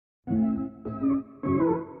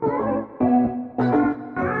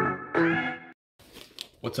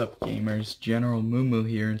What's up, gamers? General Moo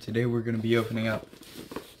here, and today we're going to be opening up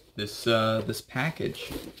this this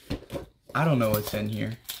package. I don't know what's in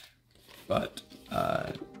here, but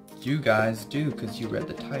you guys do because you read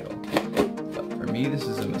the title. But for me, this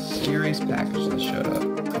is a mysterious package that showed up.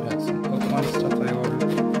 Could have some Pokemon stuff I ordered.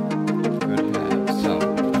 Could have some.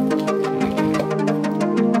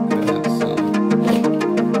 Could have some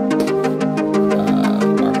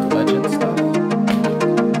Mark Legend stuff.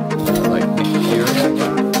 Like Nick I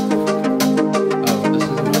got. Oh, this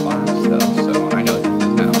isn't a box though, so I know what this is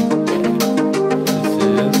now. This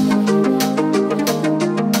is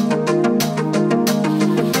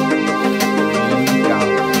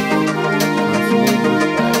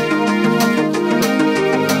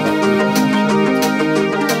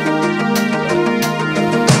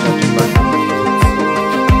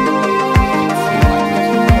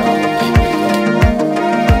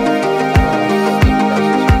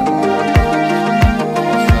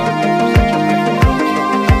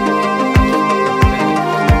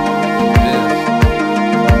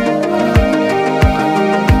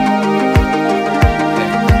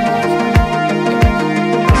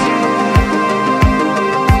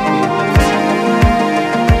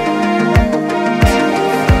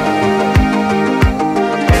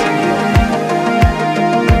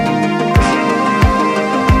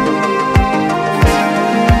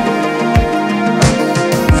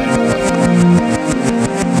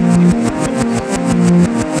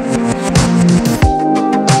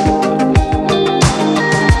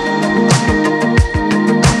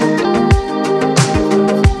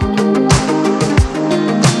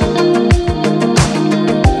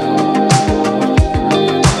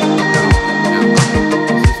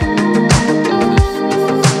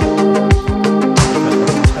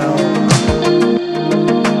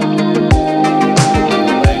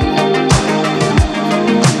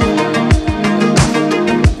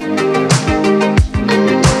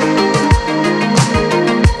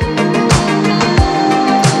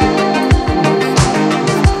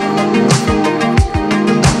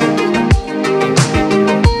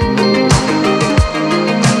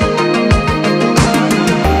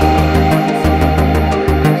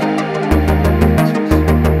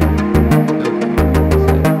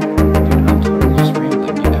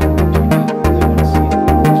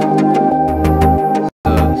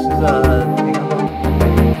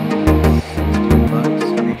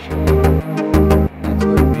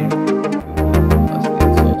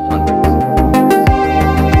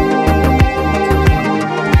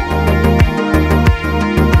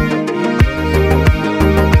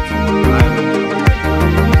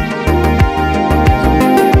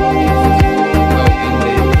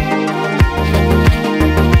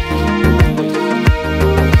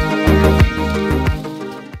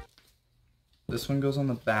this one goes on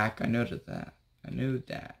the back. I noted that. I knew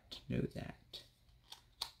that.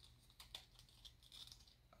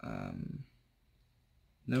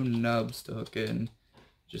 No nubs to hook in.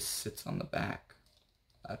 Just sits on the back.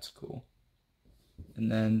 That's cool. And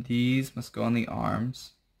then these must go on the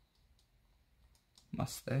arms.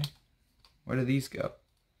 Must they? Where do these go?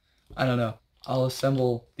 I don't know. I'll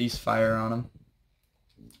assemble these fire on them.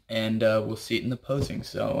 And we'll see it in the posing.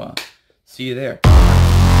 So, see you there.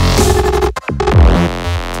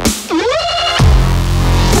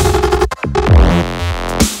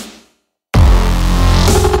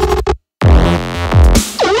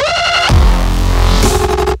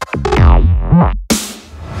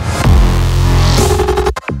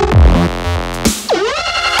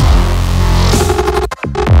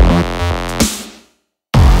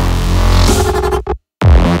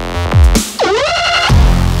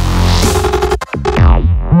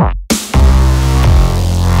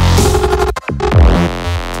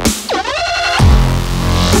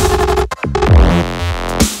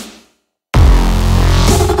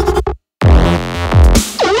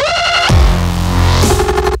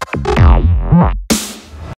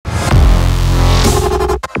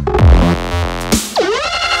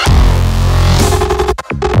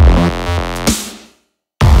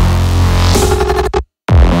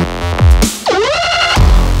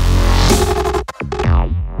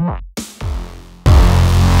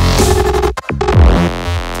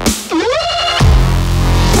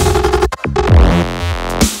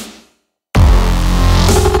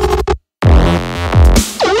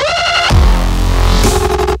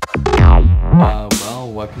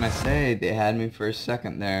 What can I say? They had me for a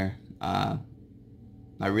second there. I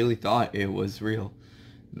really thought it was real.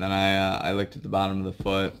 Then I looked at the bottom of the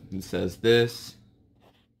foot and it says this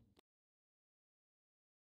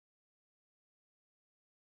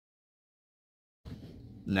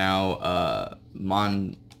Now,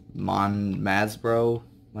 Masbro,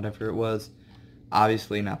 whatever it was,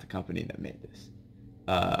 obviously not the company that made this.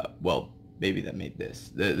 Well, maybe that made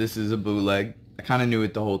this. This is a bootleg. I kind of knew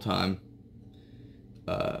it the whole time.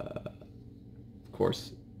 Of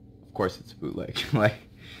course it's a bootleg. Like,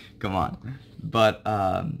 come on. But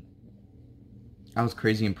I was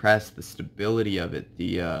crazy impressed. The stability of it,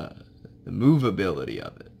 the movability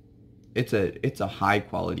of it. It's a high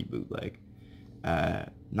quality bootleg.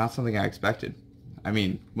 Not something I expected. I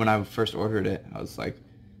mean, when I first ordered it, I was like,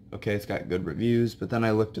 okay, it's got good reviews, but then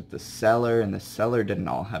I looked at the seller, and the seller didn't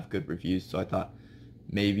all have good reviews, so I thought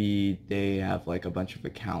maybe they have like a bunch of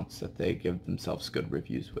accounts that they give themselves good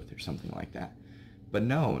reviews with or something like that. But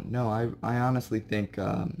no, I honestly think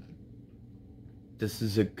this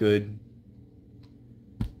is a good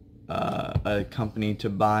a company to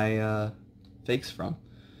buy fakes from.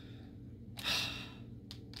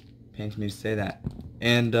 Pains me to say that.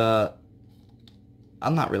 And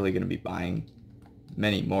I'm not really going to be buying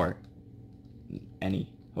many more,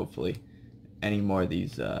 hopefully, any more of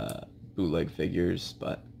these bootleg figures,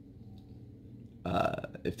 but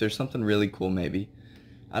if there's something really cool, maybe.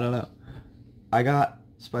 I don't know. I got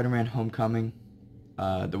Spider-Man Homecoming,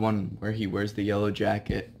 the one where he wears the yellow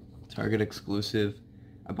jacket, Target exclusive.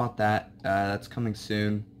 I bought that. That's coming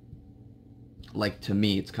soon. Like, to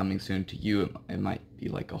me, it's coming soon. To you, it might be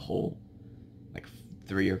like a whole, like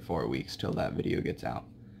 3 or 4 weeks till that video gets out.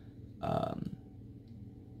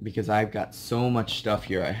 Because I've got so much stuff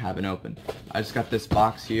here I haven't opened. I just got this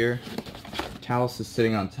box here. Talos is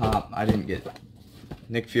sitting on top. I didn't get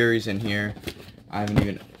Nick Fury's in here. I haven't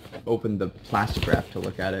even opened the plastic wrap to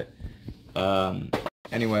look at it.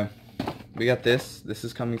 Anyway, we got this. This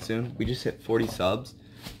is coming soon. We just hit 40 subs.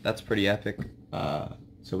 That's pretty epic.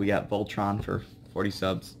 So we got Voltron for 40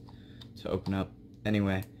 subs to open up.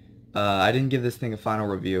 Anyway, I didn't give this thing a final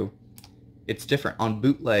review. It's different. On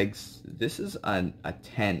bootlegs, this is a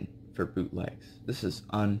 10 for bootlegs. This is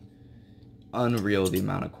unreal, the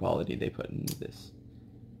amount of quality they put into this.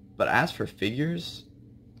 But as for figures,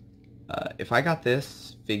 if I got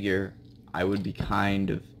this figure, I would be kind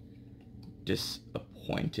of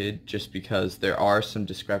disappointed, just because there are some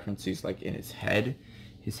discrepancies, like in his head.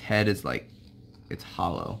 His head is like, it's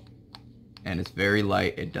hollow, and it's very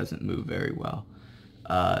light. It doesn't move very well.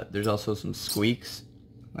 There's also some squeaks,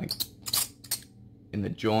 like in the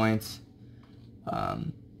joints.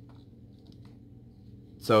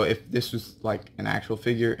 So if this was like an actual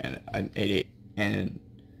figure and an 8/8, and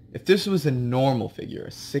if this was a normal figure,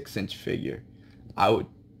 a 6-inch figure, I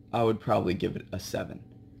would probably give it a 7.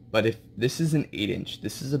 But if this is an 8-inch,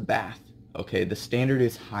 this is a BAF. Okay, the standard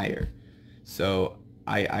is higher. So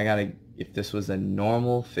I gotta, if this was a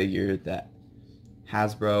normal figure that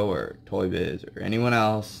Hasbro or Toy Biz or anyone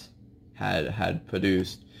else had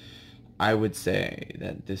produced, I would say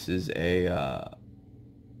that this is a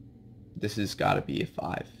this has got to be a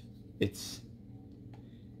 5. It's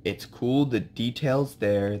cool. The details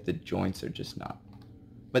there, the joints are just not.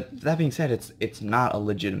 But that being said, it's not a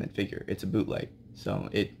legitimate figure. It's a bootleg, so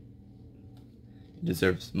it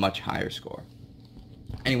deserves much higher score.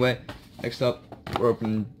 Anyway, next up, we're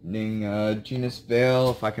opening Genis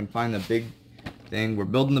vell. If I can find the big thing, we're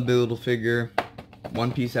building the Build-A-Figure,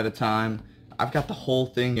 one piece at a time. I've got the whole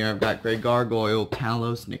thing here. I've got Grey Gargoyle,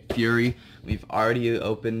 Talos, Nick Fury. We've already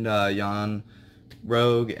opened Jan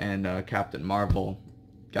Rogue and Captain Marvel.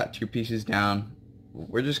 Got 2 pieces down.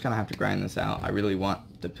 We're just gonna have to grind this out. I really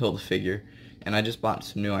want to build a figure, and I just bought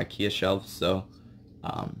some new IKEA shelves, so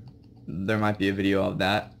there might be a video of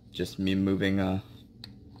that. Just me moving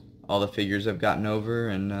all the figures I've gotten over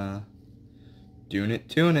and doing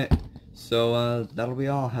it. So that'll be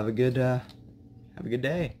all. Have a good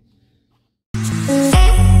day.